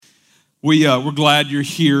We're glad you're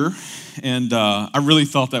here, and I really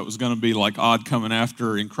thought that was going to be like odd coming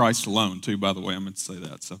after In Christ Alone, too, by the way. I meant to say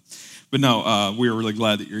that. But no, we are really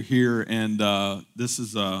glad that you're here, and this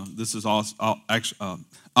is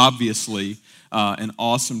obviously an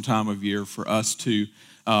awesome time of year for us to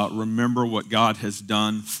remember what God has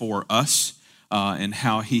done for us and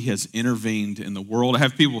how He has intervened in the world. I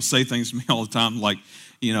have people say things to me all the time, like,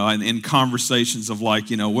 and in conversations of like,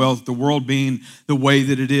 well, the world being the way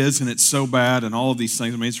that it is and it's so bad and all of these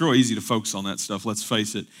things. I mean, it's real easy to focus on that stuff, let's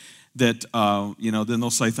face it, that, then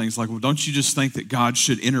they'll say things like, well, don't you just think that God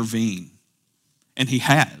should intervene? And He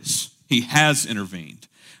has. He has intervened.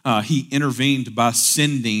 He intervened by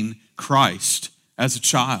sending Christ as a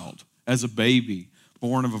child, as a baby,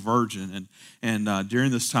 born of a virgin. And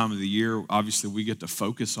during this time of the year, obviously, we get to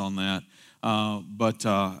focus on that. But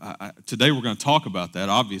today we're going to talk about that,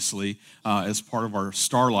 obviously, as part of our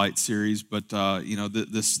Starlight series. But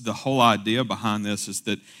the whole idea behind this is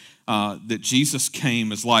that Jesus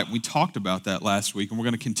came as light. We talked about that last week, and we're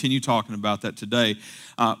going to continue talking about that today.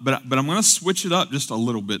 But I'm going to switch it up just a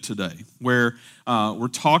little bit today, where we're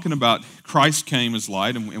talking about Christ came as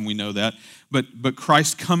light, and we know that. But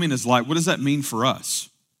Christ coming as light, what does that mean for us?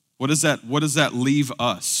 What does that leave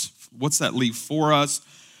us? What's that leave for us?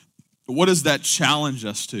 What does that challenge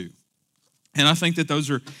us to? And I think those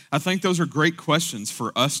are great questions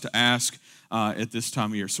for us to ask at this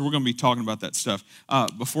time of year. So we're going to be talking about that stuff.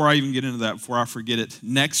 Before I even get into that, before I forget it,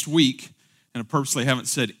 next week, and I purposely haven't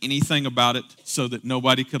said anything about it so that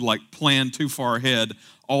nobody could plan too far ahead,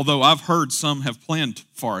 although I've heard some have planned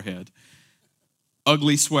far ahead.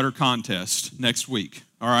 Ugly sweater contest next week,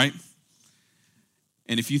 all right?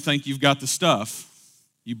 And if you think you've got the stuff,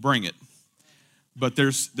 you bring it. But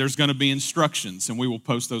there's going to be instructions, and we will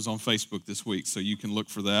post those on Facebook this week, so you can look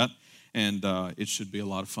for that, and it should be a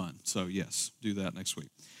lot of fun. So, yes, do that next week.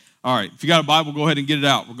 All right, if you got a Bible, go ahead and get it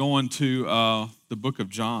out. We're going to the book of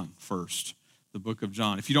John first, the book of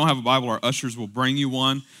John. If you don't have a Bible, our ushers will bring you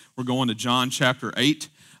one. We're going to John chapter 8.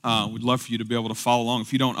 We'd love for you to be able to follow along.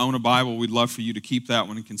 If you don't own a Bible, we'd love for you to keep that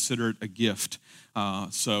one and consider it a gift.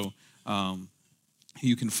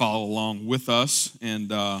 You can follow along with us,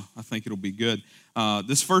 and I think it'll be good.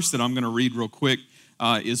 This verse that I'm going to read real quick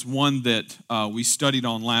is one that we studied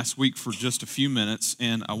on last week for just a few minutes,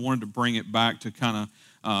 and I wanted to bring it back to kind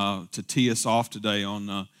of to tee us off today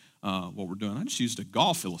on what we're doing. I just used a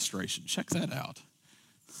golf illustration. Check that out.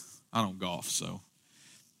 I don't golf, so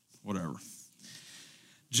whatever.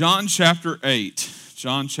 John chapter 8.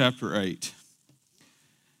 John chapter 8.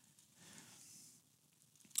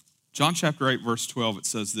 John chapter 8, verse 12, it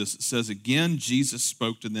says this. It says, "Again, Jesus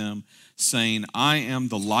spoke to them, saying, I am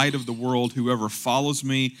the light of the world. Whoever follows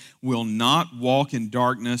me will not walk in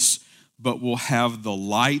darkness, but will have the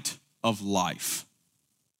light of life."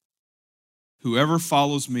 Whoever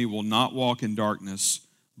follows me will not walk in darkness,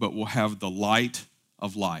 but will have the light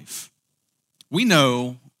of life. We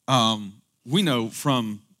know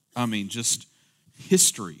from, just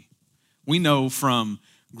history. We know from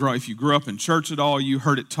if you grew up in church at all, you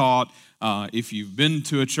heard it taught. If you've been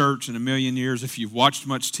to a church in a million years, if you've watched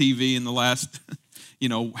much TV in the last,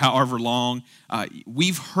 however long,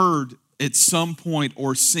 we've heard at some point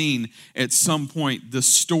or seen at some point the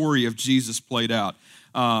story of Jesus played out.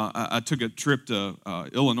 I took a trip to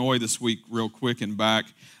Illinois this week real quick and back,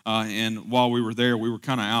 and while we were there, we were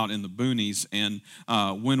kind of out in the boonies, and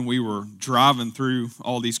when we were driving through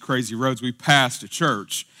all these crazy roads, we passed a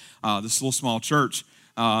church, this little small church,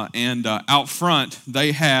 and out front,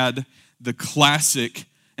 they had the classic,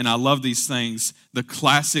 and I love these things, the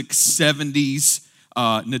classic 70s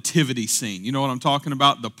nativity scene. You know what I'm talking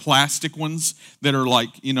about? The plastic ones that are like,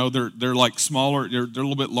 they're like smaller, they're a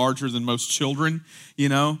little bit larger than most children,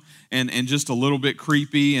 and just a little bit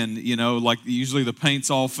creepy, and, like usually the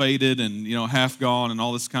paint's all faded and, half gone and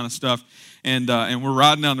all this kind of stuff. And we're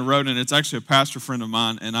riding down the road, and it's actually a pastor friend of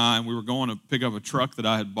mine and we were going to pick up a truck that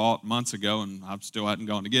I had bought months ago, and I still hadn't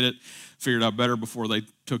gone to get it. Figured out better before they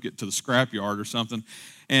took it to the scrapyard or something.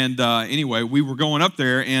 And anyway, we were going up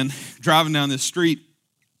there and driving down this street,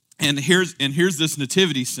 and here's this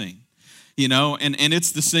nativity scene, and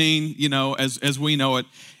it's the scene, as we know it,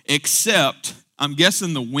 except I'm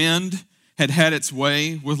guessing the wind had its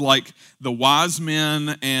way with like the wise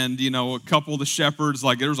men and a couple of the shepherds.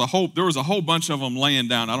 Like there was a whole bunch of them laying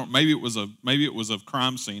down. Maybe it was a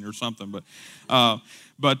crime scene or something. But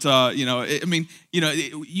you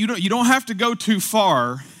don't have to go too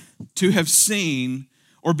far to have seen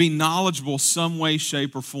or be knowledgeable some way,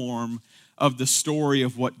 shape, or form of the story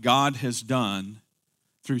of what God has done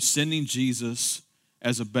through sending Jesus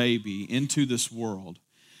as a baby into this world.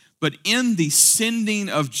 But in the sending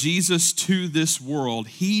of Jesus to this world,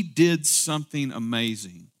 he did something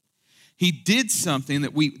amazing. He did something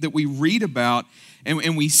that we read about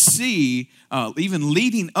and we see even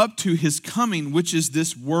leading up to his coming, which is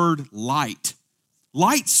this word light.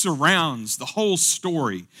 Light surrounds the whole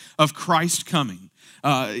story of Christ coming.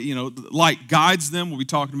 Light guides them. We'll be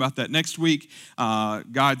talking about that next week.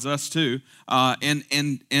 Guides us too.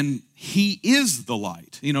 And he is the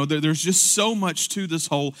light. There's just so much to this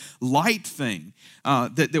whole light thing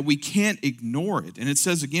that we can't ignore it. And it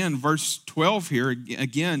says again, verse 12 here,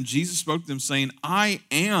 again, Jesus spoke to them saying, I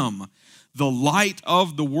am the light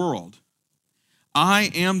of the world.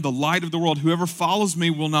 I am the light of the world. Whoever follows me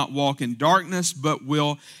will not walk in darkness, but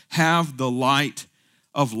will have the light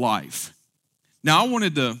of life. Now, I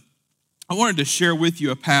wanted to share with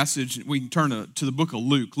you a passage. We can turn to the book of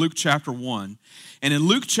Luke chapter 1. And in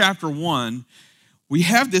Luke chapter 1, we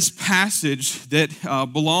have this passage that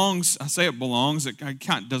belongs, I say it belongs, it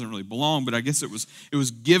kind of doesn't really belong, but I guess it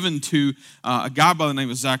was given to a guy by the name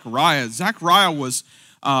of Zechariah. Zechariah was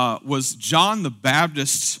John the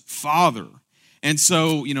Baptist's father. And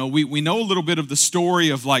so, we know a little bit of the story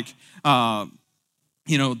of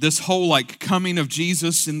this whole coming of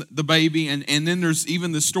Jesus and the baby. And then there's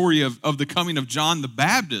even the story of the coming of John the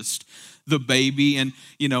Baptist, the baby. And,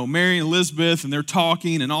 Mary and Elizabeth, and they're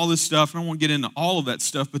talking and all this stuff. I don't want to get into all of that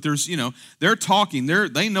stuff, but there's, they're talking.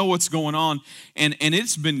 They know what's going on. And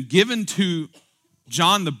it's been given to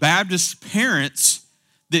John the Baptist's parents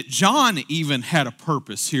that John even had a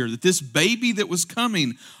purpose here, that this baby that was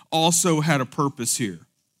coming also had a purpose here.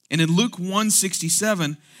 And in Luke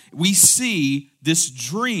 1:67, we see this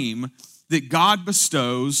dream that God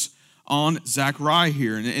bestows on Zechariah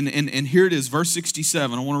here. And here it is, verse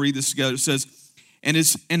 67. I want to read this together. It says, And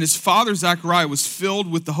his father Zechariah was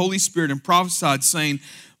filled with the Holy Spirit and prophesied, saying,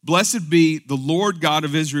 Blessed be the Lord God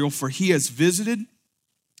of Israel, for he has visited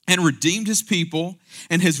and redeemed his people,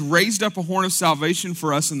 and has raised up a horn of salvation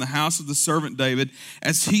for us in the house of the servant David,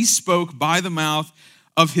 as he spoke by the mouth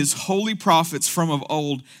of his holy prophets from of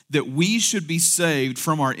old, that we should be saved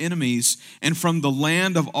from our enemies and from the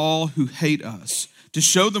land of all who hate us, to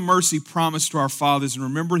show the mercy promised to our fathers and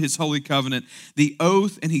remember his holy covenant, the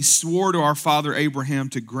oath, and he swore to our father Abraham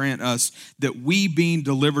to grant us that we, being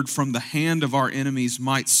delivered from the hand of our enemies,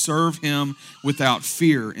 might serve him without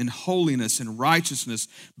fear in holiness and righteousness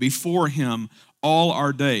before him all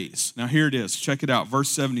our days. Now here it is. Check it out. Verse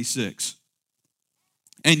 76.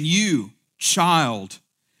 And you, child,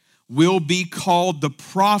 will be called the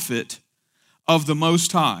prophet of the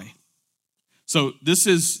Most High. So this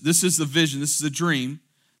is the vision, this is the dream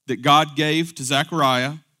that God gave to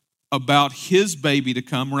Zechariah about his baby to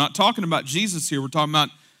come. We're not talking about Jesus here, we're talking about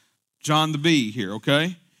John the Bee here,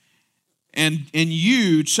 okay? And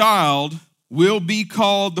you, child, will be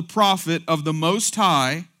called the prophet of the Most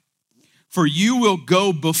High, for you will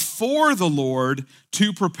go before the Lord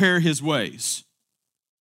to prepare his ways,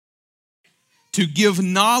 to give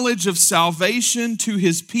knowledge of salvation to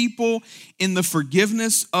his people in the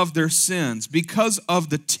forgiveness of their sins, because of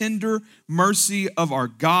the tender mercy of our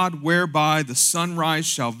God, whereby the sunrise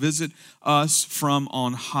shall visit us from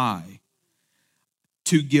on high,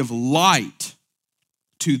 to give light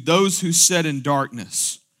to those who sit in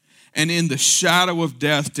darkness, and in the shadow of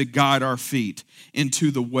death to guide our feet into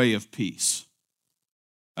the way of peace.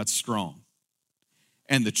 That's strong.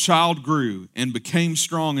 And the child grew and became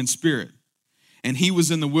strong in spirit, and he was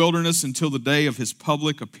in the wilderness until the day of his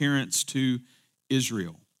public appearance to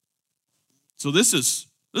Israel. So this is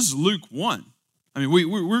Luke 1. I mean,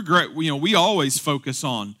 we're great. We're always focusing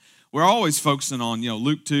on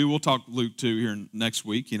Luke 2. We'll talk Luke 2 here next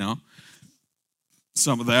week.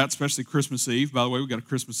 Some of that, especially Christmas Eve. By the way, we've got a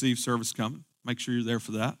Christmas Eve service coming. Make sure you're there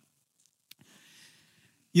for that.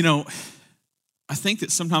 I think that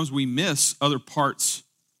sometimes we miss other parts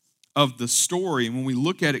of the story, and when we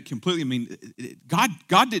look at it completely, God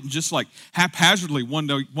didn't just haphazardly one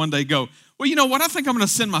day go, well, you know what? I think I'm going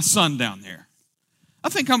to send my son down there. I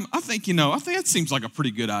think that seems like a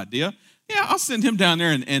pretty good idea. Yeah, I'll send him down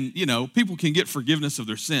there, and people can get forgiveness of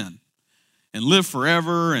their sin and live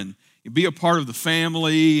forever and be a part of the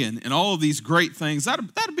family and all of these great things.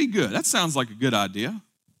 That'd be good. That sounds like a good idea.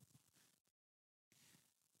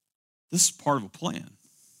 This is part of a plan.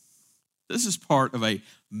 This is part of a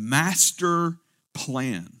master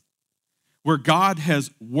plan where God has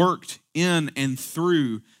worked in and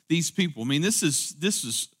through these people. I mean, this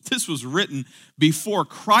was written before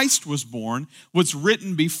Christ was born, was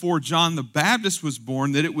written before John the Baptist was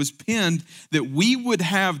born, that it was penned that we would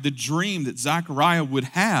have the dream that Zechariah would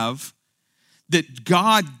have, that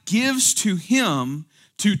God gives to him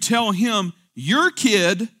to tell him, your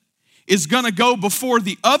kid is going to go before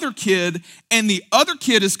the other kid, and the other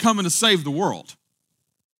kid is coming to save the world.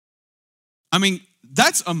 I mean,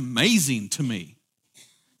 that's amazing to me.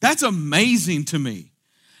 That's amazing to me.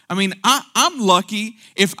 I mean, I'm lucky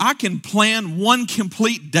if I can plan one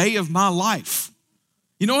complete day of my life.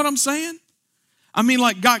 You know what I'm saying? I mean,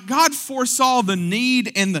 like God foresaw the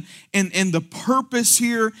need and the purpose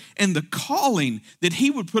here and the calling that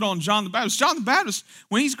he would put on John the Baptist. John the Baptist,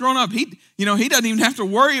 when he's grown up, he doesn't even have to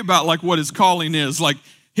worry about like what his calling is. Like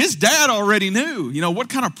his dad already knew, what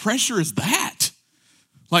kind of pressure is that?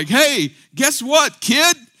 Like, hey, guess what,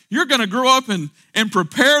 kid? You're going to grow up and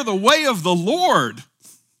prepare the way of the Lord.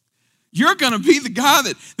 You're going to be the guy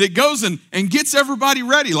that goes and gets everybody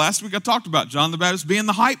ready. Last week I talked about John the Baptist being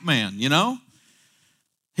the hype man,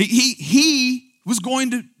 He was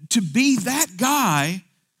going to be that guy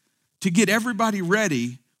to get everybody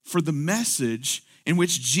ready for the message in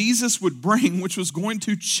which Jesus would bring, which was going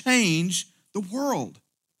to change the world.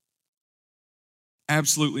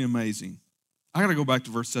 Absolutely amazing. I got to go back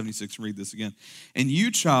to verse 76 and read this again. And you,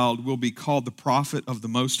 child, will be called the prophet of the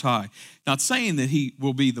Most High. Not saying that he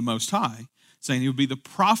will be the Most High, saying he will be the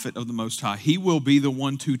prophet of the Most High. He will be the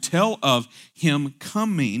one to tell of him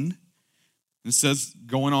coming. It says,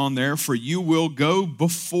 going on there, for you will go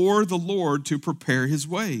before the Lord to prepare his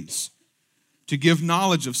ways, to give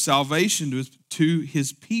knowledge of salvation to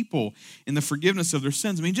his people in the forgiveness of their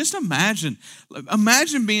sins. I mean, just imagine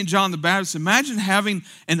being John the Baptist. Imagine having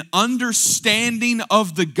an understanding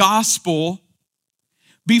of the gospel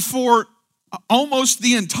before almost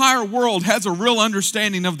the entire world has a real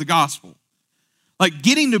understanding of the gospel. Like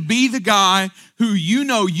getting to be the guy who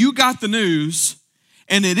you got the news,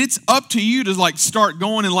 and that it's up to you to like start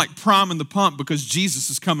going and like priming the pump because Jesus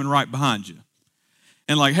is coming right behind you.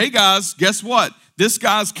 And like, hey guys, guess what? This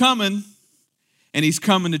guy's coming, and he's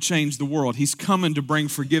coming to change the world. He's coming to bring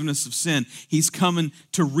forgiveness of sin. He's coming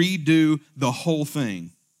to redo the whole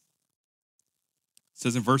thing. It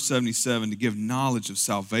says in verse 77, to give knowledge of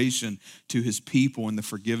salvation to his people and the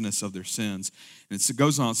forgiveness of their sins. And it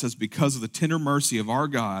goes on, it says, because of the tender mercy of our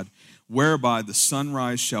God, whereby the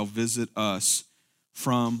sunrise shall visit us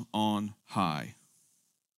from on high.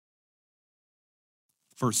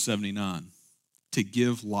 Verse 79, to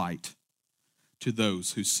give light to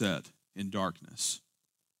those who sit in darkness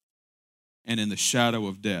and in the shadow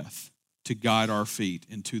of death, to guide our feet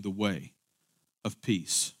into the way of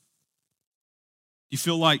peace. You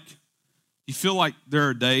feel like there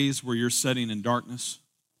are days where you're sitting in darkness?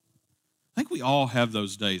 I think we all have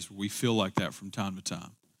those days where we feel like that from time to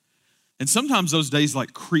time. And sometimes those days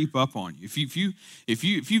like creep up on you. If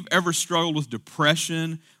you've ever struggled with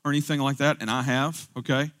depression or anything like that, and I have,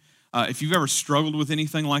 okay? If you've ever struggled with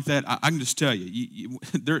anything like that, I can just tell you,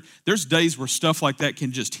 there's days where stuff like that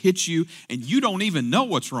can just hit you and you don't even know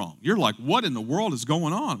what's wrong. You're like, what in the world is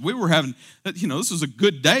going on? We were having, this was a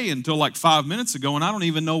good day until like 5 minutes ago, and I don't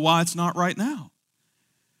even know why it's not right now.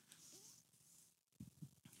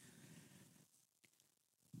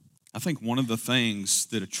 I think one of the things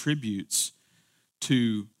that attributes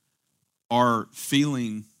to our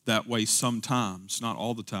feeling that way sometimes, not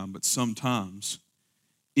all the time, but sometimes,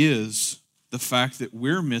 is the fact that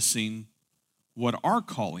we're missing what our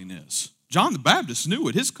calling is. John the Baptist knew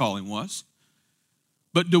what his calling was,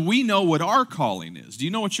 but do we know what our calling is? Do you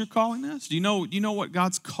know what your calling is? Do you know what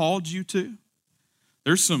God's called you to?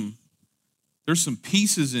 There's some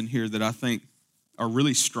pieces in here that I think are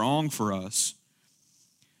really strong for us.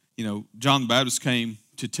 John the Baptist came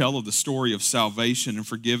to tell of the story of salvation and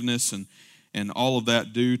forgiveness and all of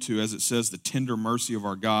that due to, as it says, the tender mercy of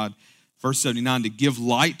our God. Verse 79, to give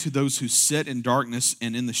light to those who sit in darkness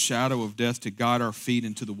and in the shadow of death, to guide our feet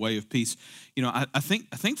into the way of peace. I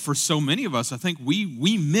think for so many of us, I think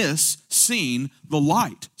we miss seeing the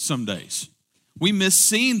light some days. We miss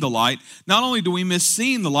seeing the light. Not only do we miss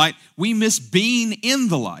seeing the light, we miss being in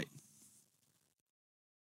the light.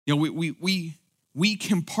 We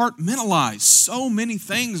compartmentalize so many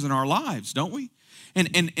things in our lives, don't we?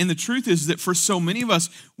 And the truth is that for so many of us,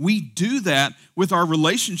 we do that with our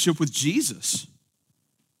relationship with Jesus.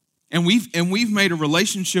 And we've made a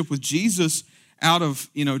relationship with Jesus out of,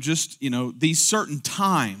 these certain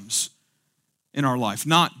times in our life,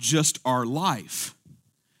 not just our life.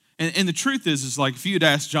 And the truth is like if you had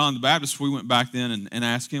asked John the Baptist, we went back then and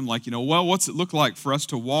asked him, like, what's it look like for us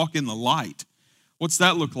to walk in the light? What's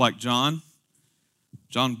that look like, John?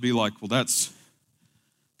 John would be like, well, that's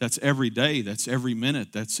every day, that's every minute,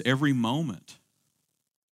 that's every moment.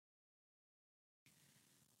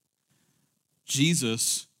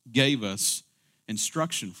 Jesus gave us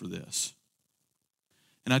instruction for this.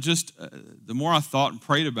 And I just, the more I thought and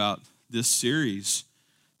prayed about this series,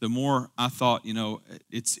 the more I thought,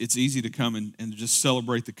 it's easy to come and just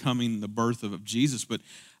celebrate the coming, the birth of Jesus. But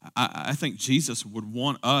I think Jesus would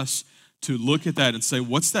want us to look at that and say,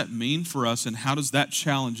 what's that mean for us, and how does that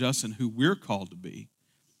challenge us and who we're called to be?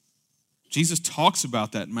 Jesus talks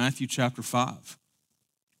about that in Matthew chapter 5.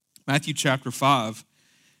 Matthew chapter 5,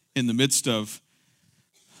 in the midst of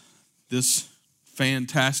this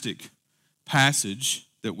fantastic passage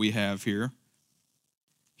that we have here,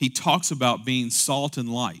 he talks about being salt and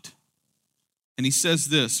light. And he says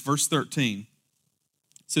this, verse 13,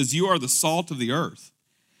 it says, "You are the salt of the earth.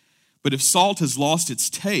 But if salt has lost its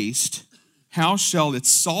taste, how shall its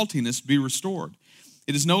saltiness be restored?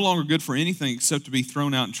 It is no longer good for anything except to be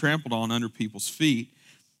thrown out and trampled on under people's feet.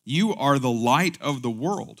 You are the light of the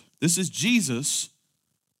world." This is Jesus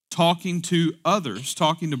talking to others,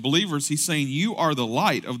 talking to believers. He's saying, you are the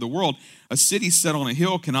light of the world. A city set on a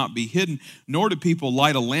hill cannot be hidden, nor do people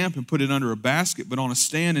light a lamp and put it under a basket, but on a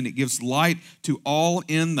stand, and it gives light to all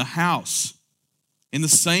in the house. In the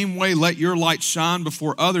same way, let your light shine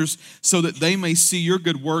before others so that they may see your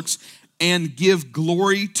good works and give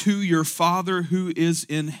glory to your Father who is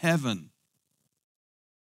in heaven.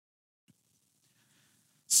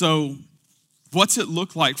 So, what's it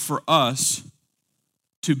look like for us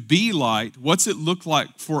to be light? What's it look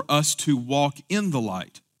like for us to walk in the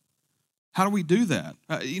light? How do we do that?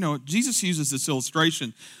 Jesus uses this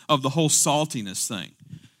illustration of the whole saltiness thing.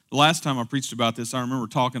 The last time I preached about this, I remember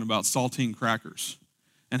talking about saltine crackers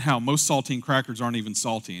and how most saltine crackers aren't even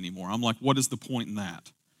salty anymore. I'm like, what is the point in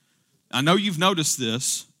that? I know you've noticed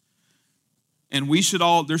this, and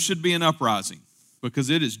there should be an uprising,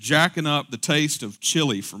 because it is jacking up the taste of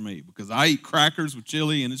chili for me, because I eat crackers with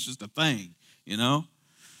chili and it's just a thing,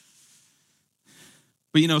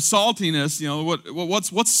 But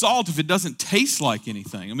saltiness, what's salt if it doesn't taste like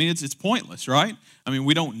anything? I mean, it's pointless, right? I mean,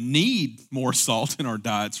 we don't need more salt in our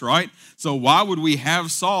diets, right? So why would we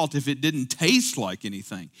have salt if it didn't taste like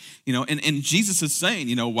anything? And Jesus is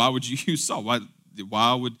saying, why would you use salt?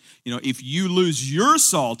 Why would, if you lose your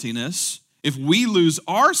saltiness, if we lose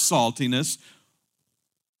our saltiness,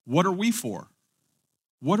 what are we for?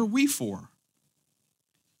 What are we for?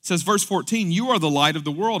 It says, verse 14, you are the light of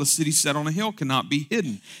the world. A city set on a hill cannot be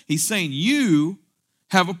hidden. He's saying you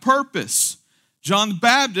have a purpose. John the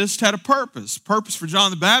Baptist had a purpose. Purpose for John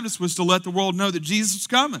the Baptist was to let the world know that Jesus was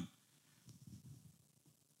coming.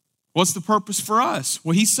 What's the purpose for us?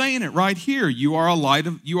 Well, he's saying it right here. You are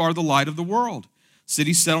the light of the world. A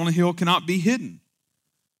city set on a hill cannot be hidden.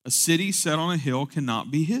 A city set on a hill cannot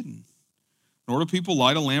be hidden. Nor do people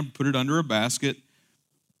light a lamp and put it under a basket,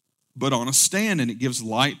 but on a stand, and it gives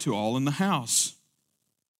light to all in the house.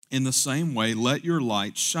 In the same way, let your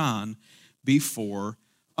light shine before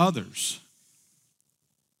others.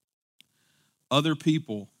 Other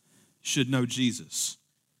people should know Jesus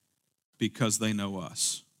because they know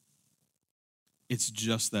us. It's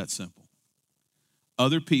just that simple.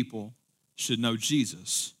 Other people should know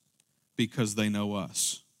Jesus because they know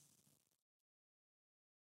us.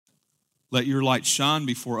 Let your light shine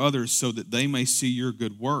before others so that they may see your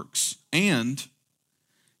good works and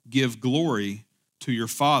give glory to your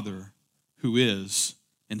Father who is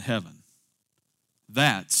in heaven.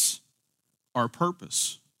 That's our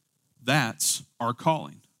purpose. That's our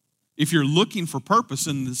calling. If you're looking for purpose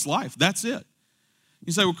in this life, that's it.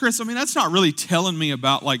 You say, well, Chris, that's not really telling me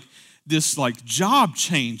about this job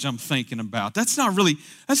change I'm thinking about. That's not really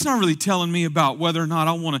telling me about whether or not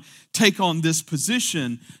I want to take on this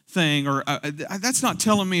position thing, or that's not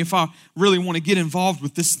telling me if I really want to get involved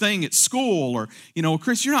with this thing at school, or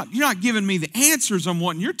Chris, you're not giving me the answers I'm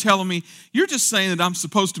wanting. You're telling me, you're just saying that I'm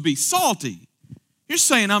supposed to be salty. You're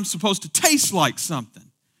saying I'm supposed to taste like something.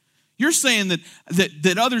 You're saying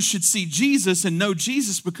that others should see Jesus and know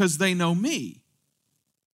Jesus because they know me.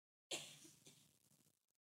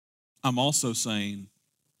 I'm also saying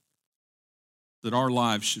that our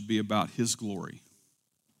lives should be about His glory.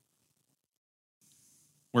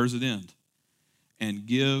 Where does it end? And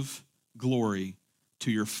give glory to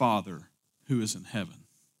your Father who is in heaven.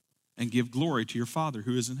 And give glory to your Father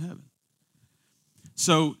who is in heaven.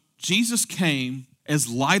 So Jesus came as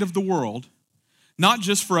light of the world, not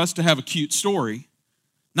just for us to have a cute story,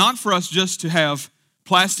 not for us just to have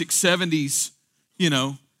plastic 70s,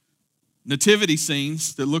 nativity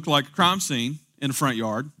scenes that look like a crime scene in the front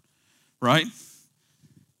yard, right?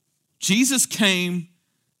 Jesus came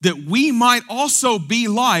that we might also be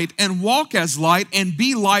light and walk as light and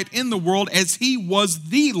be light in the world as He was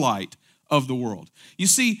the light of the world. You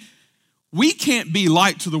see, we can't be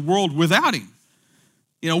light to the world without Him.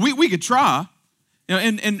 We could try,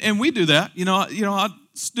 and we do that.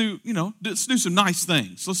 let's do, let's do some nice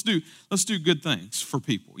things. Let's do good things for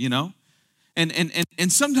people,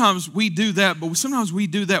 And sometimes we do that, but sometimes we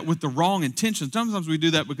do that with the wrong intention. Sometimes we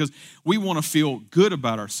do that because we want to feel good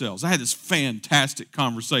about ourselves. I had this fantastic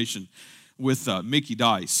conversation with Mickey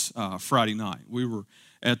Dice Friday night. We were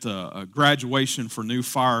at a graduation for new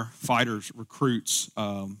firefighters recruits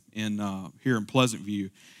here in Pleasant View.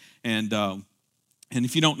 And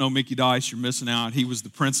if you don't know Mickey Dice, you're missing out. He was the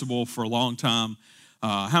principal for a long time.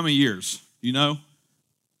 How many years?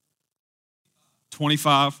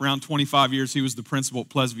 around 25 years, he was the principal at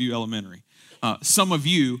Pleasant View Elementary. Some of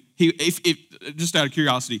you, if just out of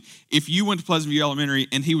curiosity, if you went to Pleasant View Elementary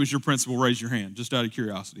and he was your principal, raise your hand, just out of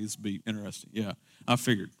curiosity. This would be interesting. Yeah, I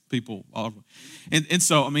figured people all over. And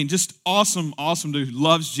so, just awesome dude who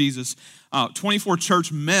loves Jesus. 24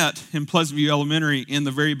 Church met in Pleasant View Elementary in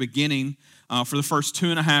the very beginning for the first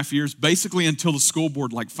 2.5 years, basically until the school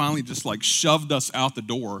board finally just shoved us out the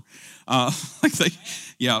door.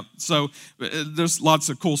 So there's lots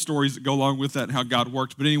of cool stories that go along with that and how God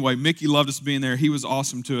worked. But anyway, Mickey loved us being there. He was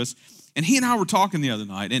awesome to us. And he and I were talking the other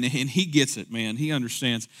night, and he gets it, man. He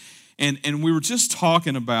understands. And we were just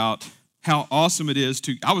talking about how awesome it is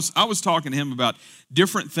to, I was talking to him about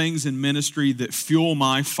different things in ministry that fuel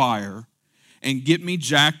my fire and get me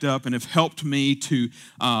jacked up and have helped me to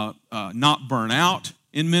not burn out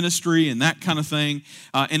in ministry and that kind of thing.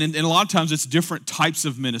 And a lot of times it's different types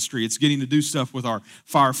of ministry. It's getting to do stuff with our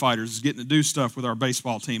firefighters. It's getting to do stuff with our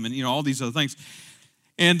baseball team and, all these other things.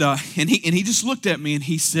 And he just looked at me and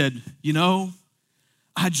he said,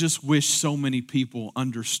 I just wish so many people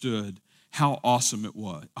understood how awesome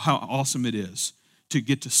it is to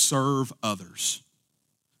get to serve others.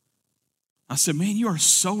 I said, man, you are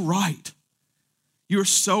so right. You're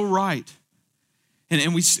so right.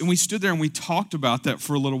 And we stood there and we talked about that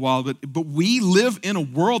for a little while, but we live in a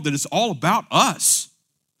world that is all about us.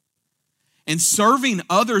 And serving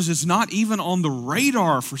others is not even on the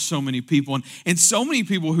radar for so many people. And so many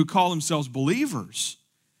people who call themselves believers,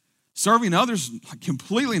 serving others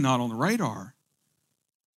completely not on the radar.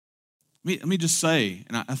 Let me just say,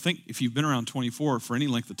 and I think if you've been around 24 for any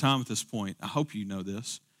length of time at this point, I hope you know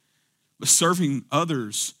this, but serving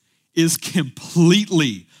others is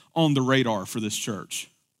completely on the radar for this church.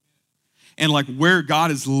 And where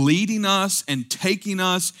God is leading us and taking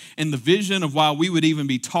us and the vision of why we would even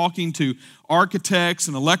be talking to architects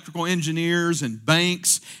and electrical engineers and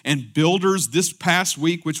banks and builders this past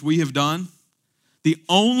week, which we have done. The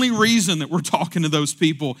only reason that we're talking to those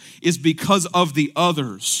people is because of the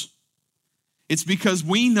others. It's because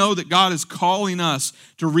we know that God is calling us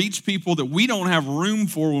to reach people that we don't have room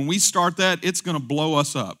for. When we start that, it's going to blow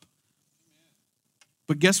us up.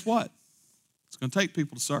 But guess what? It's going to take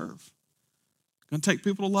people to serve. It's going to take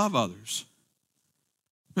people to love others.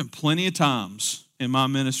 There's been plenty of times in my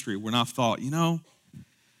ministry when I've thought,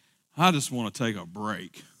 I just want to take a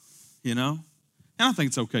break, And I think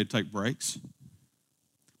it's okay to take breaks.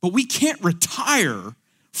 But we can't retire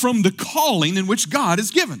from the calling in which God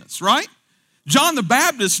has given us, right? John the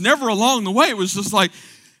Baptist never along the way, it was just like,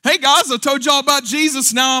 hey guys, I told y'all about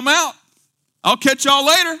Jesus, now I'm out. I'll catch y'all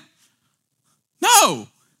later. No.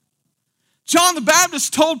 John the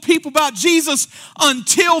Baptist told people about Jesus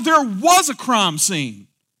until there was a crime scene.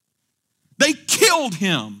 They killed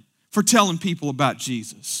him for telling people about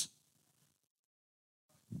Jesus.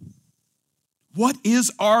 What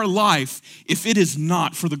is our life if it is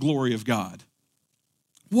not for the glory of God?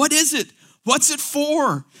 What is it? What's it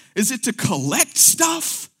for? Is it to collect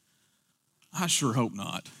stuff? I sure hope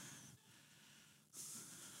not.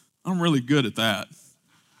 I'm really good at that.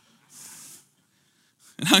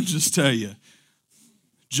 And I can just tell you,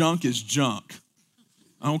 junk is junk.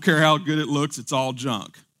 I don't care how good it looks, it's all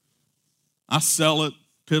junk. I sell it,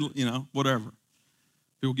 whatever.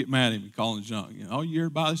 People get mad at me calling it junk. Oh, you ever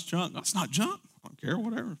buy this junk? That's not junk. I don't care,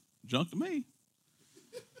 whatever. Junk to me.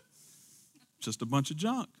 Just a bunch of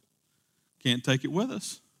junk. Can't take it with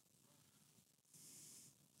us.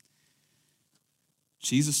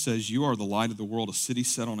 Jesus says, you are the light of the world. A city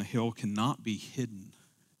set on a hill cannot be hidden.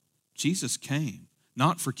 Jesus came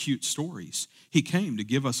not for cute stories. He came to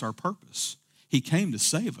give us our purpose. He came to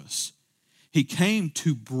save us. He came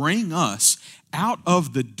to bring us out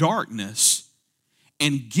of the darkness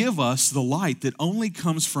and give us the light that only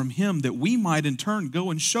comes from him, that we might in turn go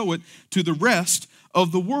and show it to the rest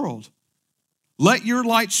of the world. Let your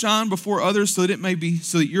light shine before others so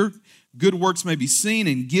that your good works may be seen,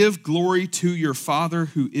 and give glory to your Father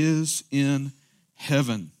who is in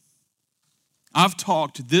heaven. I've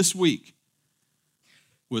talked this week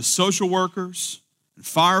with social workers and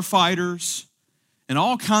firefighters and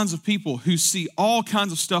all kinds of people who see all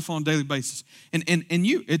kinds of stuff on a daily basis. And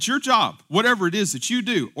you, it's your job, whatever it is that you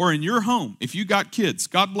do, or in your home, if you got kids,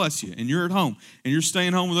 God bless you, and you're at home, and you're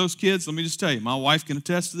staying home with those kids, let me just tell you, my wife can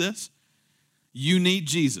attest to this. You need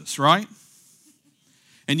Jesus, right?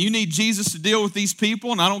 And you need Jesus to deal with these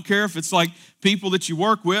people, and I don't care if it's like people that you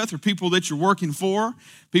work with or people that you're working for,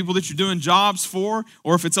 people that you're doing jobs for,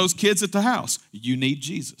 or if it's those kids at the house. You need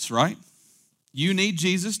Jesus, right? You need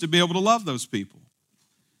Jesus to be able to love those people.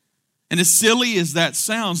 And as silly as that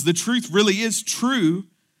sounds, the truth really is true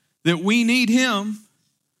that we need him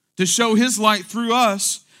to show his light through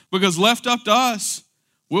us, because left up to us,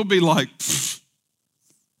 we'll be like,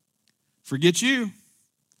 forget you,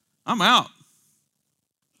 I'm out.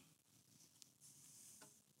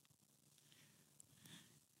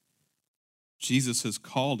 Jesus has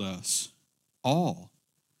called us all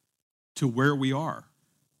to where we are.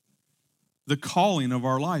 The calling of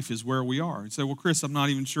our life is where we are. You say, well, Chris, I'm not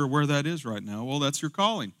even sure where that is right now. Well, that's your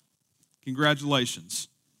calling. Congratulations.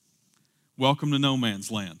 Welcome to no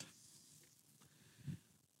man's land.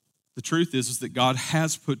 The truth is that God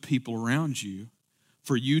has put people around you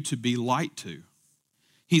for you to be light to.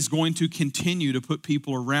 He's going to continue to put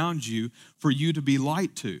people around you for you to be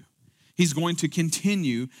light to. He's going to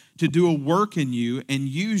continue to do a work in you and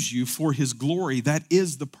use you for his glory. That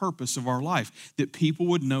is the purpose of our life, that people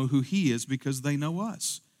would know who he is because they know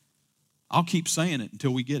us. I'll keep saying it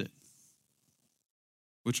until we get it,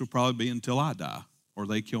 which will probably be until I die or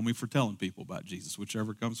they kill me for telling people about Jesus,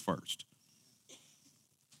 whichever comes first.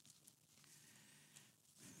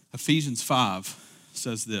 Ephesians 5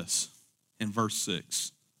 says this in verse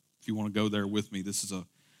 6. If you want to go there with me, this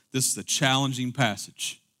is a challenging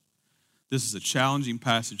passage. This is a challenging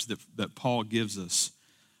passage that Paul gives us.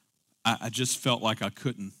 I just felt like I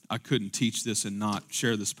couldn't teach this and not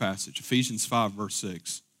share this passage. Ephesians 5, verse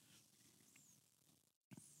 6.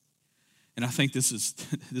 And I think this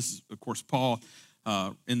is of course, Paul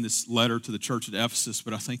in this letter to the church at Ephesus,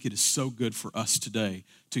 but I think it is so good for us today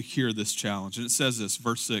to hear this challenge. And it says this,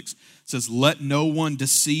 verse 6, it says, let no one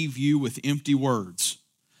deceive you with empty words.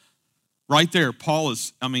 Right there, Paul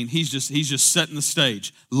is, he's just setting the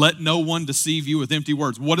stage. Let no one deceive you with empty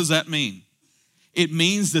words. What does that mean? It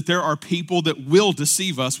means that there are people that will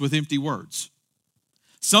deceive us with empty words.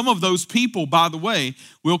 Some of those people, by the way,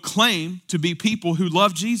 will claim to be people who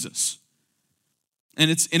love Jesus. And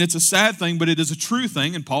it's a sad thing, but it is a true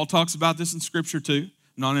thing, and Paul talks about this in Scripture too.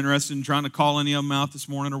 I'm not interested in trying to call any of them out this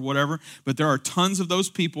morning or whatever, but there are tons of those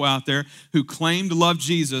people out there who claim to love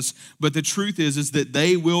Jesus, but the truth is that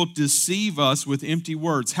they will deceive us with empty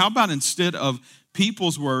words. How about instead of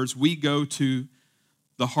people's words, we go to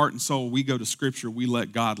the heart and soul, we go to Scripture, we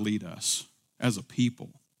let God lead us as a people,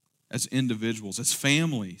 as individuals, as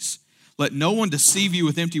families. Let no one deceive you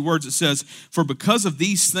with empty words. It says, for because of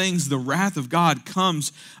these things, the wrath of God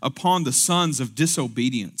comes upon the sons of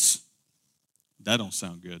disobedience. That don't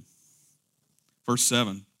sound good. Verse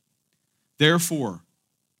 7, therefore,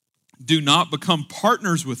 do not become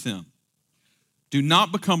partners with them. Do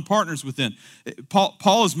not become partners with them.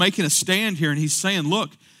 Paul is making a stand here, and he's saying, look,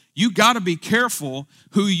 you got to be careful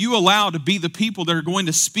who you allow to be the people that are going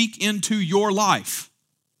to speak into your life.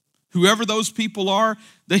 Whoever those people are,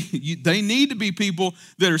 they need to be people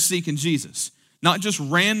that are seeking Jesus. Not just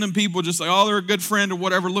random people, just like, oh, they're a good friend or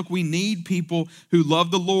whatever. Look, we need people who love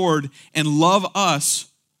the Lord and love us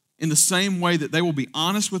in the same way that they will be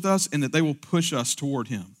honest with us and that they will push us toward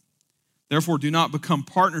him. Therefore, do not become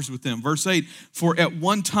partners with them. Verse 8, for at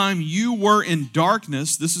one time you were in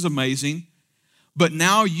darkness, this is amazing, but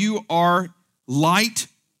now you are light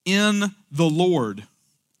in the Lord. I'm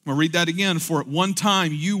going to read that again. For at one time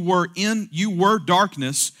you were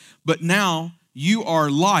darkness, but now you are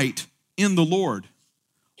light in the Lord.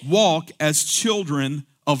 Walk as children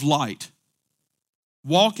of light.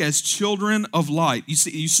 Walk as children of light. You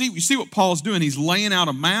see what Paul's doing? He's laying out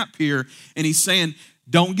a map here, and he's saying,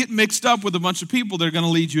 don't get mixed up with a bunch of people that are going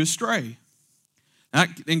to lead you astray. That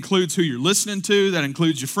includes who you're listening to. That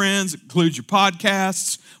includes your friends. It includes your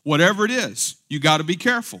podcasts. Whatever it is, you got to be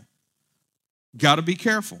careful. Got to be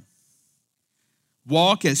careful.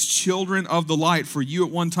 Walk as children of the light, for you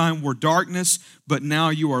at one time were darkness, but now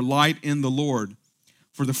you are light in the Lord.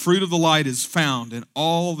 For the fruit of the light is found in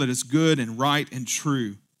all that is good and right and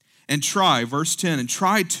true. And try, verse 10, and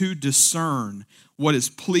try to discern what is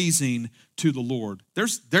pleasing to the Lord.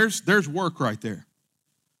 There's work right there.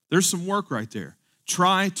 There's some work right there.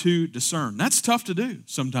 Try to discern. That's tough to do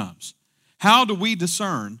sometimes. How do we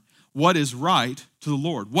discern what is right to the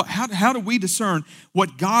Lord? How do we discern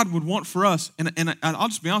what God would want for us? And I'll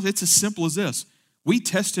just be honest, it's as simple as this. We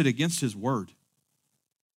test it against his word.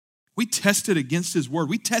 We test it against his word.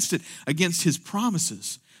 We test it against his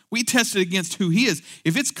promises. We test it against who he is.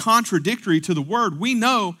 If it's contradictory to the word, we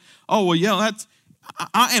know, oh, well, yeah,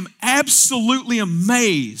 I am absolutely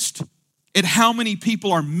amazed at how many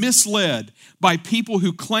people are misled by people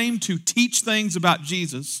who claim to teach things about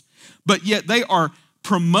Jesus, but yet they are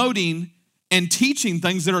promoting and teaching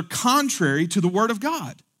things that are contrary to the word of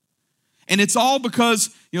God. And it's all because,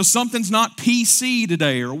 something's not PC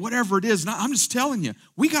today or whatever it is. And I'm just telling you,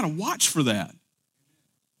 we got to watch for that.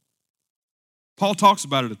 Paul talks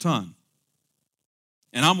about it a ton.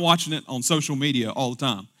 And I'm watching it on social media all the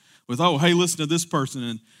time with, oh, hey, listen to this person.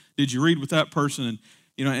 And did you read with that person? And,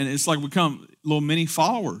 and it's like we become little mini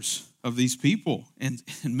followers of these people. And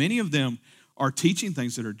many of them are teaching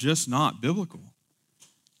things that are just not biblical.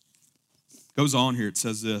 Goes on here, it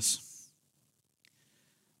says this.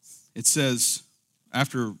 It says,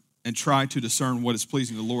 and try to discern what is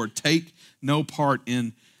pleasing to the Lord. Take no part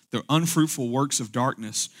in the unfruitful works of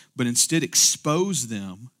darkness, but instead expose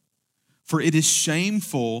them. For it is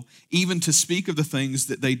shameful even to speak of the things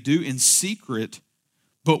that they do in secret,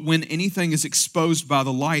 but when anything is exposed by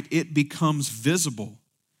the light, it becomes visible.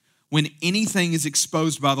 When anything is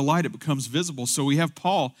exposed by the light, it becomes visible. So we have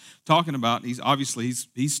Paul talking about, he's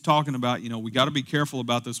talking about, we got to be careful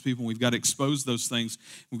about those people. We've got to expose those things.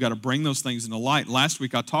 We've got to bring those things into light. Last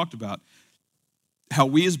week I talked about how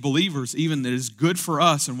we as believers, even that is good for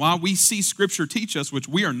us, and why we see Scripture teach us, which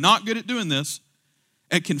we are not good at doing this,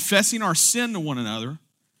 at confessing our sin to one another.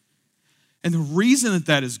 And the reason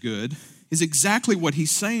that is good is exactly what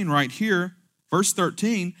he's saying right here, verse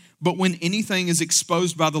 13, but when anything is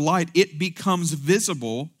exposed by the light, it becomes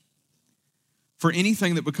visible. For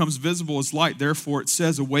anything that becomes visible is light. Therefore it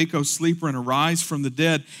says, awake, O sleeper, and arise from the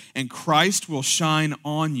dead, and Christ will shine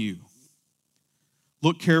on you.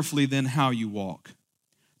 Look carefully then how you walk,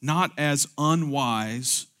 not as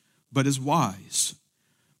unwise, but as wise,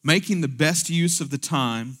 making the best use of the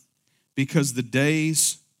time, because the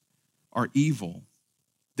days are evil.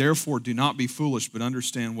 Therefore, do not be foolish, but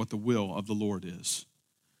understand what the will of the Lord is.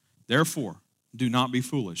 Therefore, do not be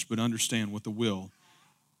foolish, but understand what the will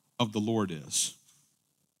of the Lord is.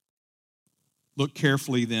 Look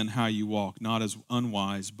carefully then how you walk, not as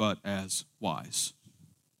unwise, but as wise.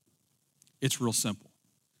 It's real simple.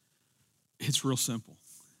 It's real simple.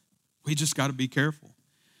 We just got to be careful.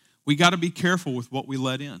 We got to be careful with what we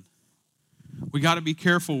let in. We got to be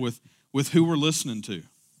careful with who we're listening to.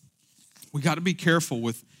 We got to be careful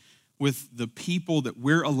with the people that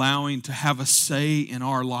we're allowing to have a say in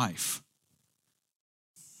our life.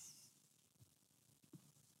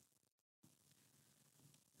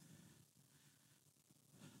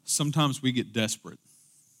 Sometimes we get desperate.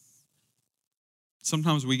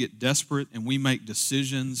 Sometimes we get desperate and we make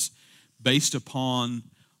decisions based upon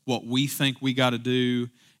what we think we got to do,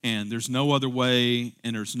 and there's no other way,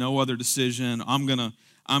 and there's no other decision. I'm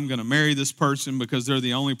gonna marry this person because they're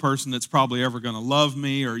the only person that's probably ever gonna love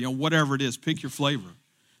me, or whatever it is. Pick your flavor. I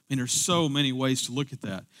mean, there's so many ways to look at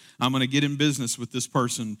that. I'm gonna get in business with this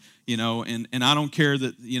person, and I don't care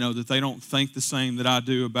that that they don't think the same that I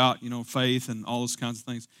do about faith and all those kinds of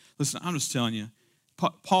things. Listen, I'm just telling you,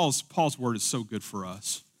 Paul's word is so good for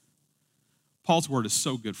us. Paul's word is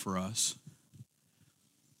so good for us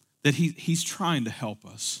that he's trying to help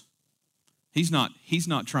us. He's not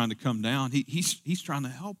trying to come down. He's trying to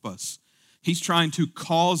help us. He's trying to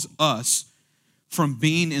cause us from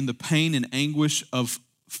being in the pain and anguish of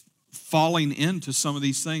falling into some of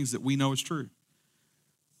these things that we know is true.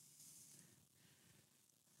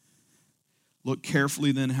 Look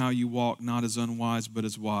carefully then how you walk, not as unwise, but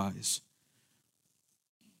as wise.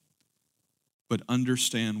 But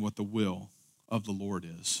understand what the will of the Lord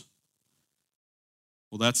is.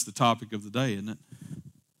 Well, that's the topic of the day, isn't it?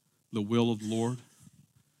 The will of the Lord.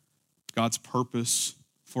 God's purpose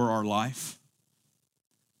for our life.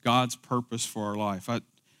 God's purpose for our life. I was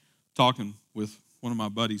talking with one of my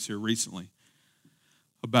buddies here recently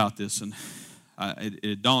about this, and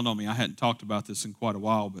it dawned on me, I hadn't talked about this in quite a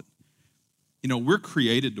while, but we're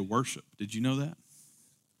created to worship. Did you know that?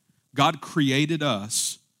 God created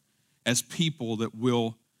us as people that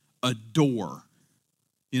will adore.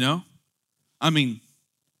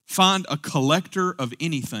 Find a collector of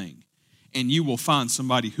anything, and you will find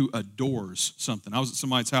somebody who adores something. I was at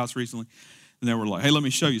somebody's house recently, and they were like, "Hey, let me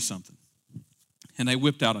show you something." And they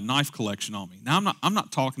whipped out a knife collection on me. Now, I'm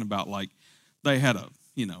not talking about like they had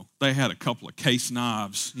a couple of case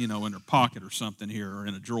knives, in their pocket or something here or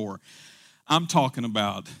in a drawer. I'm talking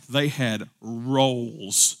about they had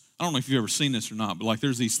rolls I don't know if you've ever seen this or not, but like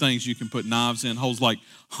there's these things you can put knives in, holds like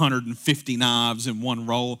 150 knives in one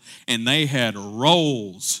roll, and they had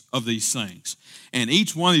rolls of these things. And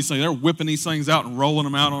each one of these things, they're whipping these things out and rolling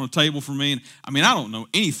them out on a table for me. And I mean, I don't know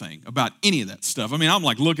anything about any of that stuff. I mean, I'm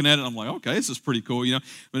like looking at it, I'm like, okay, this is pretty cool, you know.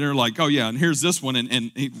 But they're like, oh yeah, and here's this one,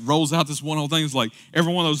 and he rolls out this one whole thing. It's like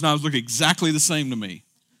every one of those knives look exactly the same to me.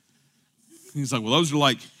 He's like, well, those are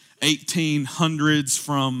like 1800s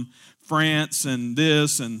from France and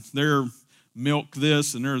this, and they're milk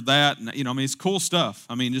this and they're that, and you know, I mean, it's cool stuff.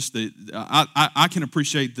 I mean, just I can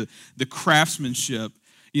appreciate the craftsmanship,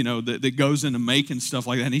 you know, that goes into making stuff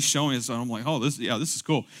like that. And he's showing us, and I'm like, oh, this is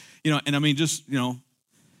cool, you know. And I mean, just you know,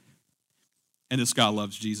 and this guy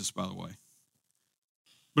loves Jesus, by the way.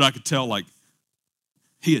 But I could tell, like,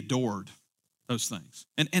 he adored those things,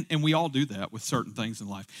 and we all do that with certain things in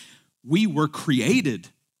life. We were created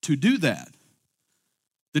to do that.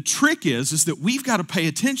 The trick is that we've got to pay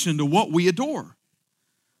attention to what we adore.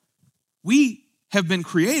 We have been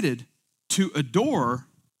created to adore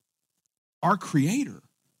our Creator.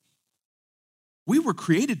 We were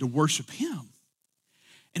created to worship Him.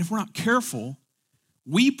 And if we're not careful,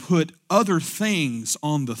 we put other things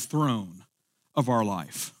on the throne of our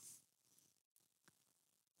life.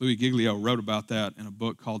 Louis Giglio wrote about that in a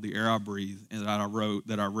book called The Air I Breathe, and that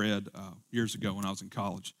I read years ago when I was in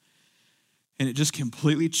college. And it just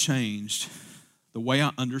completely changed the way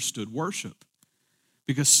I understood worship.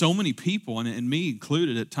 Because so many people, and me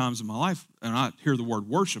included at times in my life, and I hear the word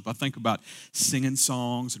worship, I think about singing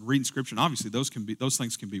songs and reading scripture, and obviously those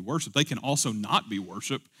things can be worship. They can also not be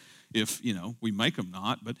worship if, you know, we make them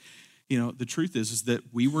not. But, you know, the truth is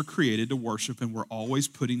that we were created to worship, and we're always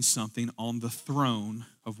putting something on the throne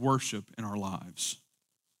of worship in our lives.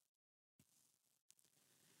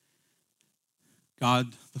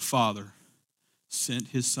 God the Father sent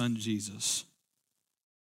His Son Jesus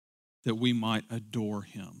that we might adore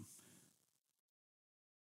Him,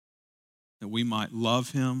 that we might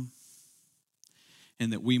love Him,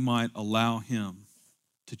 and that we might allow Him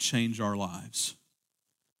to change our lives,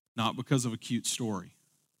 not because of a cute story,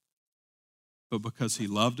 but because He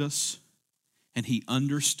loved us and He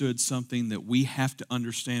understood something that we have to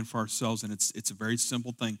understand for ourselves, and it's a very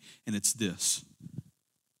simple thing, and it's this,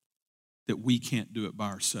 that we can't do it by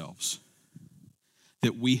ourselves,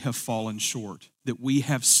 that we have fallen short, that we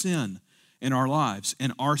have sin in our lives,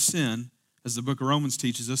 and our sin, as the book of Romans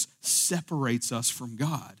teaches us, separates us from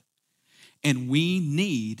God, and we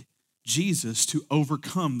need Jesus to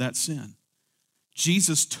overcome that sin.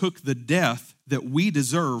 Jesus took the death that we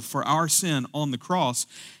deserve for our sin on the cross,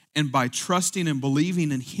 and by trusting and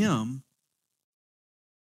believing in Him,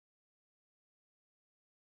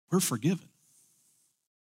 we're forgiven.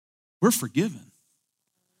 We're forgiven.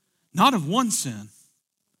 Not of one sin,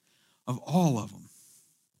 of all of them.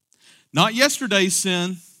 Not yesterday's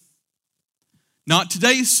sin, not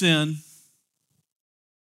today's sin,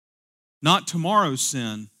 not tomorrow's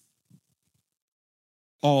sin,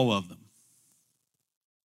 all of them.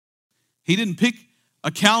 He didn't pick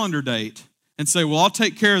a calendar date and say, well, I'll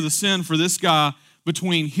take care of the sin for this guy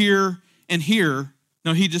between here and here.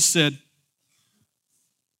 No, He just said,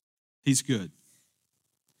 He's good.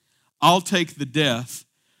 I'll take the death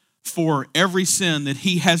for every sin that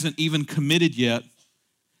he hasn't even committed yet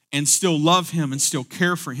and still love him and still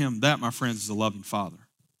care for him. That, my friends, is a loving Father.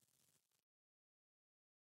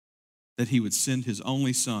 That He would send His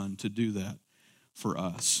only Son to do that for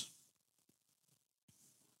us.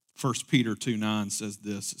 1 Peter 2:9 says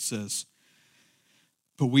this. It says,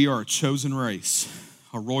 but we are a chosen race,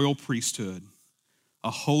 a royal priesthood,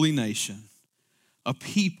 a holy nation, a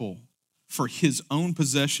people for His own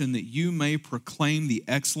possession, that you may proclaim the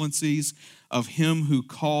excellencies of Him who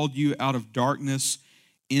called you out of darkness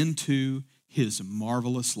into His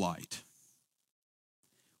marvelous light.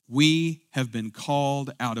 We have been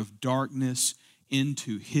called out of darkness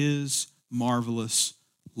into His marvelous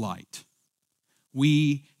light.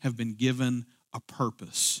 We have been given a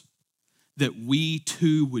purpose, that we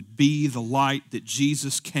too would be the light that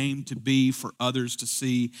Jesus came to be for others to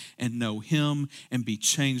see and know Him and be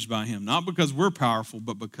changed by Him. Not because we're powerful,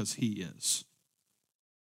 but because He is.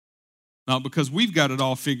 Not because we've got it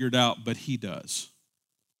all figured out, but He does.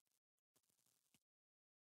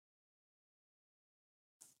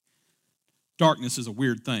 Darkness is a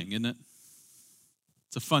weird thing, isn't it?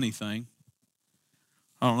 It's a funny thing.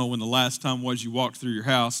 I don't know when the last time was you walked through your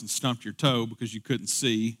house and stumped your toe because you couldn't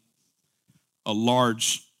see a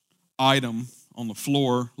large item on the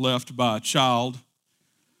floor left by a child.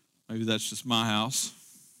 Maybe that's just my house.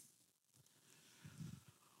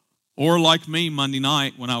 Or like me Monday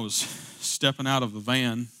night when I was stepping out of the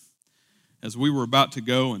van as we were about to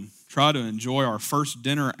go and try to enjoy our first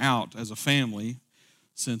dinner out as a family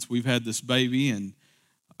since we've had this baby, and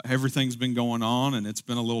everything's been going on, and it's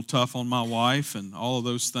been a little tough on my wife and all of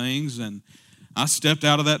those things. And I stepped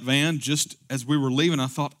out of that van just as we were leaving. I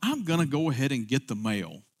thought, I'm going to go ahead and get the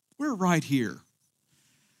mail. We're right here.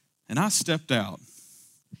 And I stepped out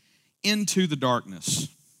into the darkness,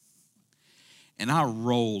 and I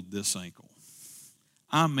rolled this ankle.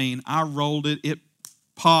 I mean, I rolled it. It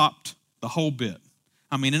popped the whole bit.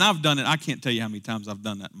 I mean, and I've done it. I can't tell you how many times I've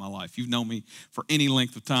done that in my life. You've known me for any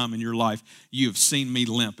length of time in your life. You have seen me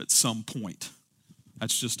limp at some point.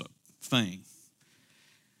 That's just a thing.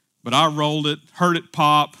 But I rolled it, heard it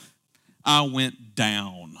pop. I went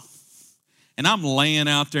down. And I'm laying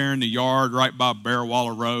out there in the yard right by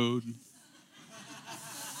Bearwaller Road.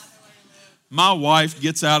 My wife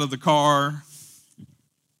gets out of the car.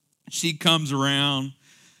 She comes around.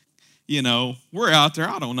 You know, we're out there,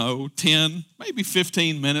 I don't know, 10, maybe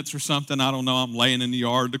 15 minutes or something. I don't know. I'm laying in the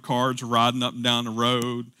yard. The cars are riding up and down the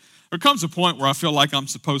road. There comes a point where I feel like I'm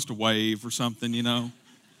supposed to wave or something, you know.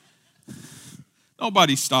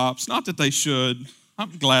 Nobody stops. Not that they should.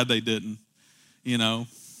 I'm glad they didn't, you know.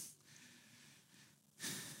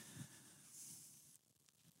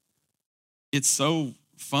 It's so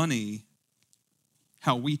funny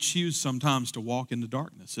how we choose sometimes to walk in the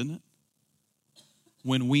darkness, isn't it?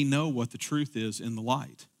 When we know what the truth is in the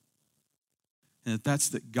light. And that's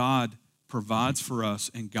that God provides for us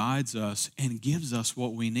and guides us and gives us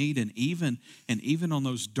what we need. And even on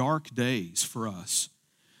those dark days for us,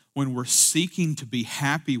 when we're seeking to be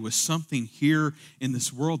happy with something here in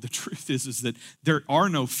this world, the truth is that there are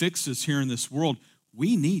no fixes here in this world.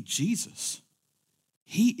 We need Jesus.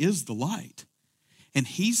 He is the light. And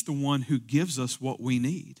He's the one who gives us what we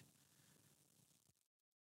need.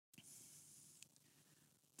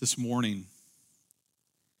 This morning,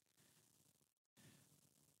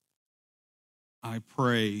 I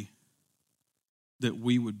pray that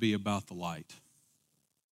we would be about the light,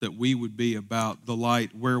 that we would be about the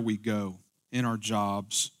light where we go, in our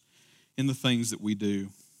jobs, in the things that we do.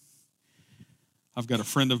 I've got a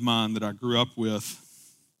friend of mine that I grew up with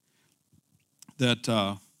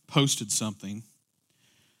that posted something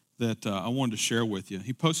that I wanted to share with you.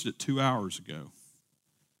 He posted it 2 hours ago.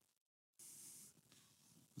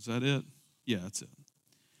 Is that it? Yeah, that's it.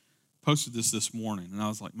 Posted this morning, and I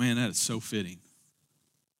was like, man, that is so fitting.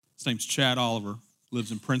 His name's Chad Oliver,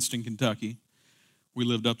 lives in Princeton, Kentucky. We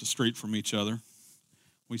lived up the street from each other.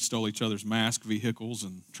 We stole each other's mask vehicles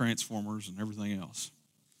and transformers and everything else.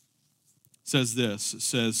 It says this. It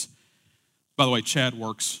says, by the way, Chad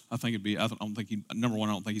works, number one,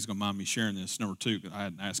 I don't think he's going to mind me sharing this. Number two, I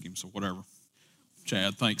hadn't asked him, so whatever.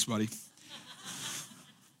 Chad, thanks, buddy.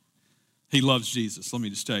 He loves Jesus, let me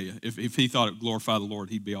just tell you. If he thought it would glorify the Lord,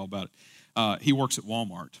 he'd be all about it. He works at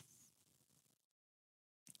Walmart.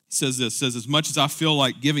 He says this, says, as much as I feel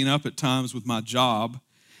like giving up at times with my job,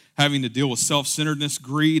 having to deal with self-centeredness,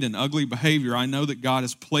 greed, and ugly behavior, I know that God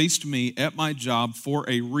has placed me at my job for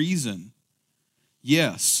a reason.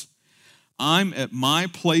 Yes, I'm at my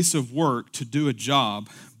place of work to do a job,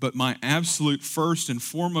 but my absolute first and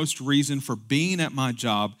foremost reason for being at my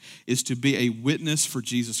job is to be a witness for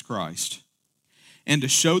Jesus Christ and to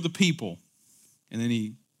show the people, and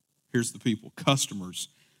then here's the people, customers,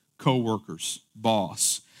 co-workers,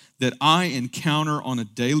 boss, that I encounter on a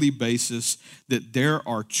daily basis that there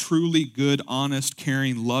are truly good, honest,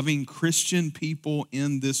 caring, loving Christian people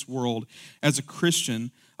in this world. As a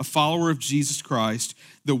Christian, a follower of Jesus Christ,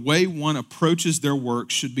 the way one approaches their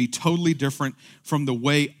work should be totally different from the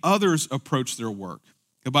way others approach their work.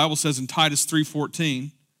 The Bible says in Titus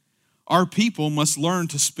 3:14, our people must learn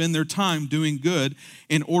to spend their time doing good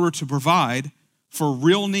in order to provide for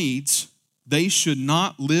real needs. They should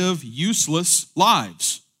not live useless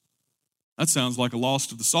lives. That sounds like a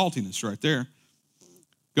loss of the saltiness right there.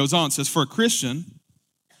 Goes on, says, for a Christian,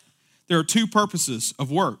 there are two purposes of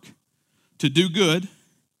work: to do good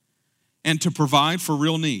and to provide for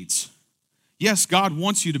real needs. Yes, God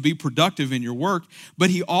wants you to be productive in your work,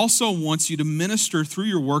 but He also wants you to minister through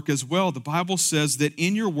your work as well. The Bible says that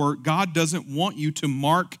in your work, God doesn't want you to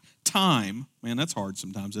mark time. Man, that's hard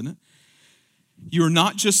sometimes, isn't it? You're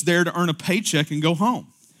not just there to earn a paycheck and go home.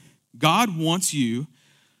 God wants you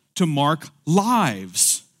to mark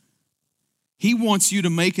lives. He wants you to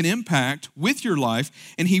make an impact with your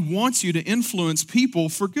life, and He wants you to influence people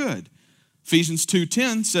for good. Ephesians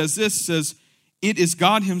 2:10 says this, says, it is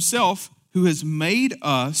God Himself who has made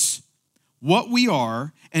us what we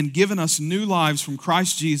are and given us new lives from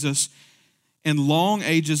Christ Jesus. And long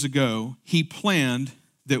ages ago, He planned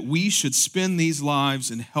that we should spend these lives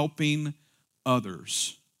in helping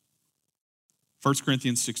others. 1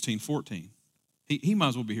 Corinthians 16:14. He might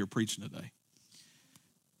as well be here preaching today.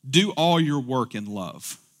 Do all your work in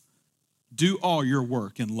love. Do all your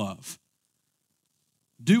work in love.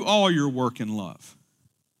 Do all your work in love.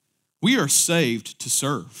 We are saved to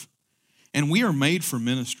serve, and we are made for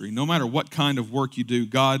ministry. No matter what kind of work you do,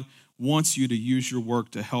 God wants you to use your work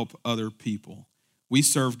to help other people. We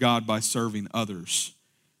serve God by serving others.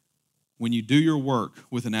 When you do your work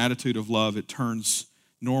with an attitude of love, it turns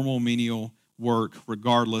normal, menial work,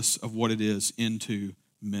 regardless of what it is, into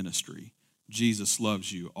ministry. Jesus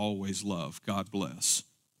loves you. Always love. God bless.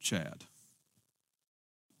 Chad.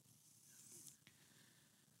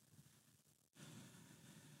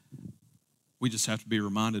 We just have to be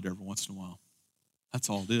reminded every once in a while. That's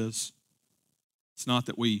all it is. It's not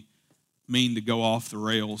that we mean to go off the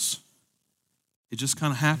rails. It just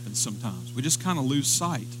kind of happens sometimes. We just kind of lose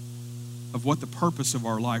sight of what the purpose of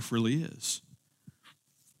our life really is.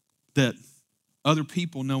 That other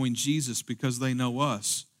people knowing Jesus because they know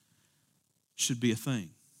us should be a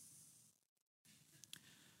thing.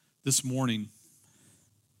 This morning,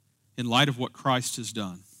 in light of what Christ has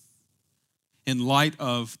done, in light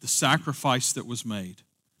of the sacrifice that was made,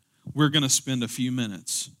 we're going to spend a few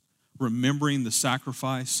minutes remembering the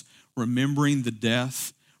sacrifice, remembering the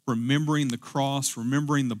death, remembering the cross,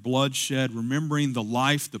 remembering the bloodshed, remembering the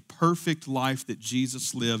life, the perfect life that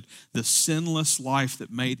Jesus lived, the sinless life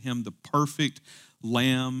that made him the perfect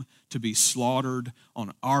lamb to be slaughtered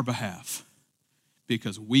on our behalf.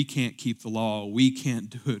 Because we can't keep the law, we can't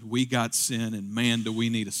do it, we got sin, and man, do we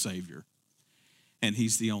need a Savior. And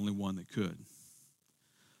he's the only one that could.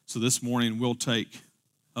 So this morning we'll take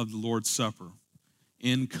of the Lord's Supper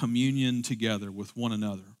in communion together with one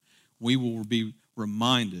another. We will be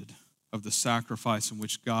reminded of the sacrifice in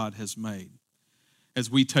which God has made. As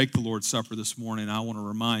we take the Lord's Supper this morning, I want to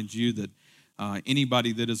remind you that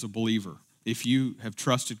anybody that is a believer, if you have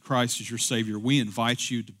trusted Christ as your Savior, we invite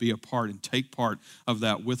you to be a part and take part of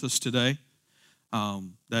that with us today.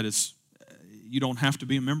 That is, you don't have to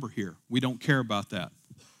be a member here. We don't care about that.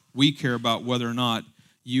 We care about whether or not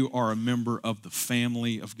you are a member of the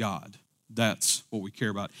family of God. That's what we care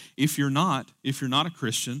about. If you're not a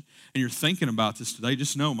Christian and you're thinking about this today,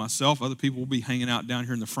 just know myself, other people will be hanging out down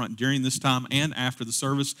here in the front during this time and after the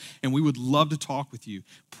service, and we would love to talk with you,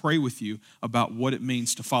 pray with you about what it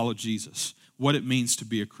means to follow Jesus, what it means to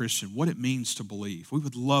be a Christian, what it means to believe. We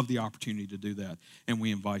would love the opportunity to do that, and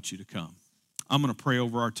we invite you to come. I'm going to pray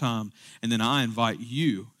over our time, and then I invite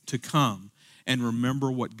you to come and remember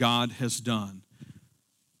what God has done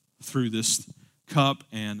through this cup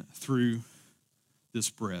and through this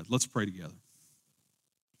bread. Let's pray together.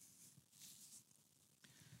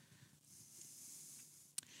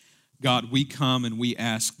 God, we come and we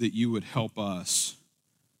ask that you would help us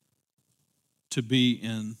to be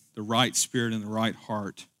in the right spirit and the right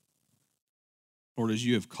heart. Lord, as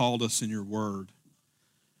you have called us in your word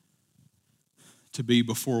to be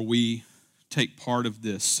before we take part of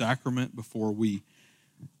this sacrament, before we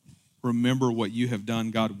remember what you have done,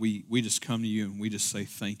 God, we just come to you and we just say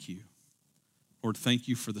thank you. Lord, thank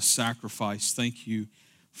you for the sacrifice. Thank you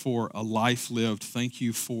for a life lived. Thank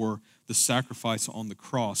you for the sacrifice on the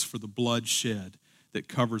cross, for the blood shed that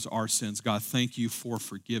covers our sins. God, thank you for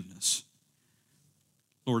forgiveness.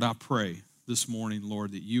 Lord, I pray this morning,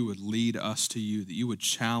 Lord, that you would lead us to you, that you would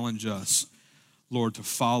challenge us, Lord, to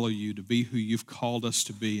follow you, to be who you've called us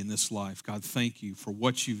to be in this life. God, thank you for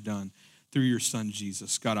what you've done through your Son,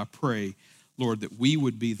 Jesus. God, I pray, Lord, that we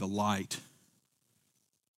would be the light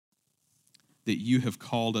that you have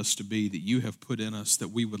called us to be, that you have put in us, that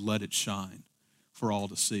we would let it shine for all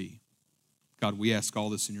to see. God, we ask all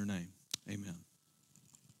this in your name. Amen.